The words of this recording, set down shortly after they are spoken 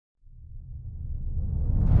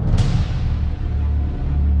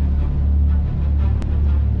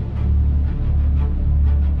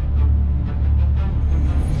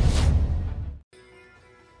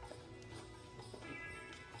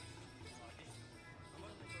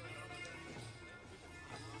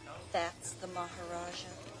That's the Maharaja.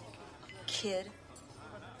 Kid.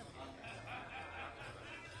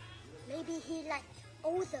 Maybe he liked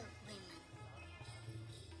older women.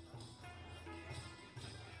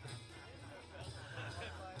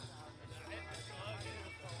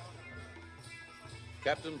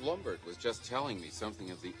 Captain Blumbert was just telling me something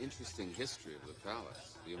of the interesting history of the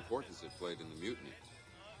palace, the importance it played in the mutiny.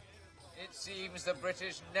 It seems the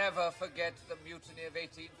British never forget the mutiny of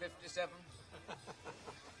 1857.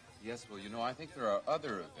 Yes, well, you know, I think there are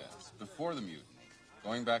other events before the mutiny,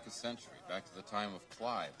 going back a century, back to the time of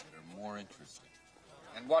Clive, that are more interesting.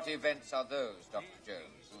 And what events are those, Dr.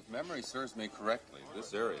 Jones? So if memory serves me correctly,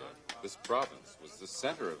 this area, this province, was the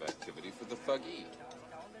center of activity for the Thuggee.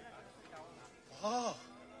 Ah,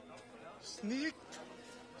 sneak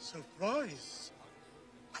surprise.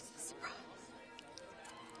 What's the surprise?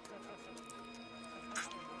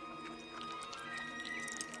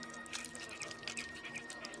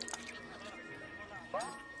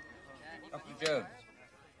 Dr. Jones,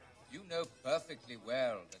 you know perfectly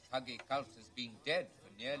well that Thuggee cult has been dead for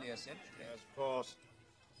nearly a century. Yes, of course.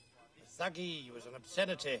 The Thuggee was an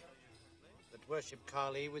obscenity that worshipped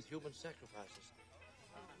Kali with human sacrifices.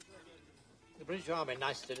 The British Army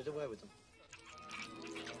nicely did away with them.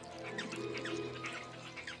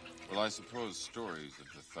 Well, I suppose stories of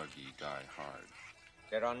the Thuggee die hard.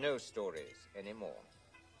 There are no stories anymore.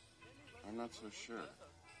 I'm not so sure.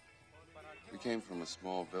 We came from a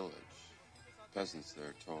small village. Peasants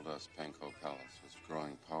there told us Pankow Palace was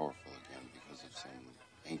growing powerful again because of some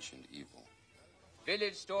ancient evil.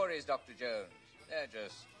 Village stories, Dr. Jones. They're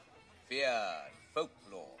just fear and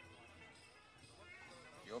folklore.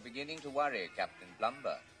 You're beginning to worry, Captain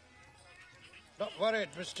Blumber. Not worried,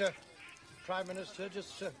 Mr. Prime Minister,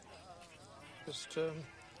 just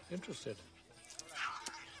interested.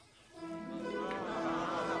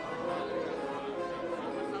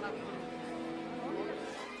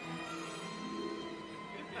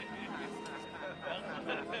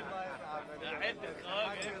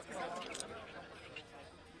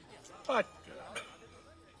 But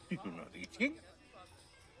you're not eating.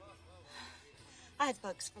 I had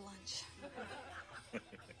bugs for lunch.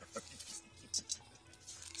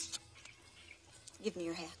 Give me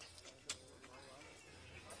your hat.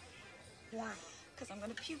 Why? Because I'm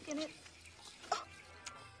going to puke in it.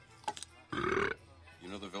 You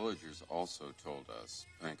know, the villagers also told us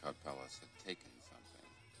Pankow Palace had taken something.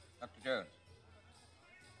 Dr. Jones,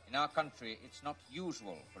 in our country, it's not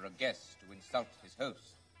usual for a guest to insult his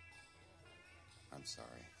host. I'm sorry.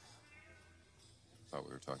 Thought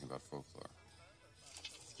we were talking about folklore.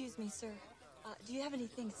 Excuse me, sir. Do you have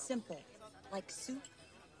anything simple, like soup?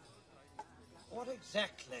 What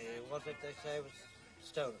exactly was it they say was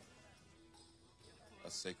stolen? A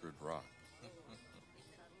sacred rock.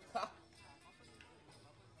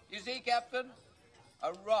 You see, Captain?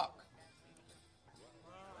 A rock.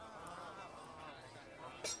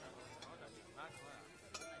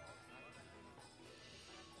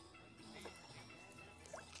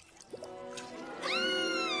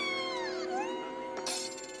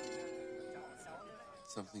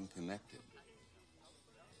 Something connected.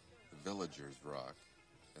 The villager's rock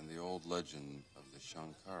and the old legend of the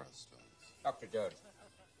Shankara stones. Dr. Jones,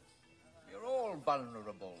 you're all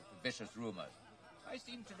vulnerable to vicious rumors. I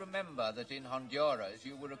seem to remember that in Honduras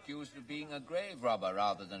you were accused of being a grave robber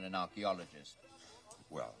rather than an archaeologist.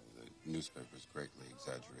 Well, the newspapers greatly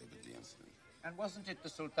exaggerated the incident. And wasn't it the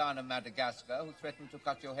Sultan of Madagascar who threatened to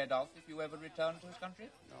cut your head off if you ever returned to his country?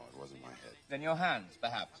 No, it wasn't my head. Then your hands,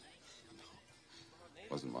 perhaps.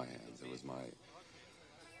 It wasn't my hands. It was my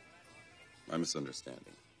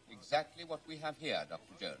misunderstanding. Exactly what we have here,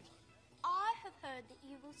 Dr. Jones. I have heard the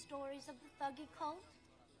evil stories of the Thuggee cult.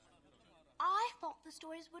 I thought the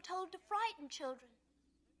stories were told to frighten children.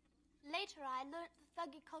 Later, I learnt the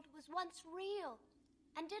Thuggee cult was once real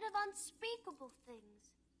and did of unspeakable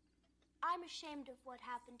things. I'm ashamed of what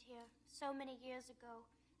happened here so many years ago,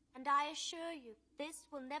 and I assure you this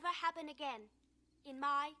will never happen again in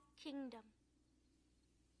my kingdom.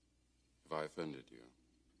 If I offended you,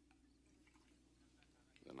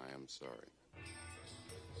 then I am sorry.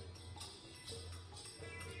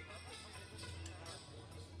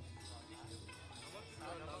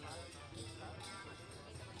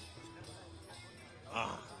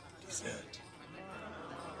 Ah, dessert.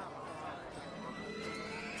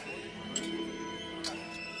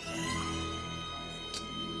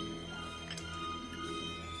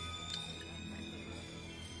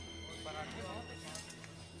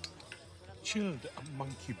 Chilled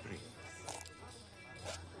monkey brain.